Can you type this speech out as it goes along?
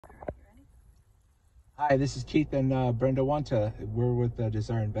Hi, this is Keith and Brenda Wanta. We're with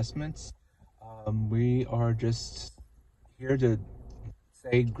Desire Investments. We are just here to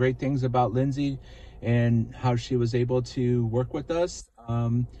say great things about Lindsay and how she was able to work with us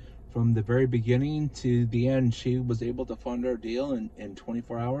from the very beginning to the end. She was able to fund our deal in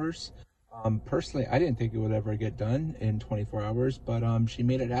 24 hours. Personally, I didn't think it would ever get done in 24 hours, but she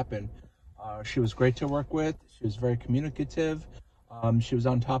made it happen. She was great to work with. She was very communicative. She was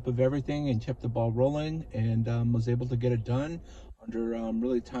on top of everything and kept the ball rolling and was able to get it done under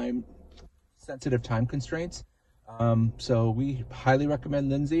really time sensitive time constraints. So we highly recommend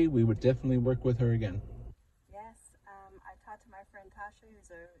Lindsay. We would definitely work with her again. Yes, I talked to my friend Tasha,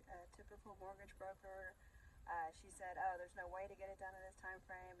 who's a typical mortgage broker. She said, "Oh, there's no way to get it done in this time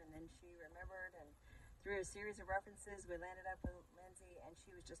frame," and then she remembered, and through a series of references, we landed up with Lindsay, and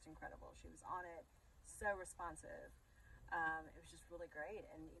she was just incredible. She was on it, so responsive. It was just really great,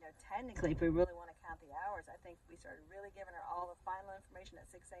 and technically, if we really want to count the hours, I think we started really giving her all the final information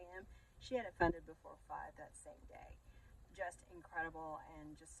at 6 a.m. She had it funded before 5 that same day. Just incredible,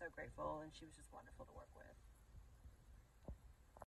 and just so grateful, and she was just wonderful to work with.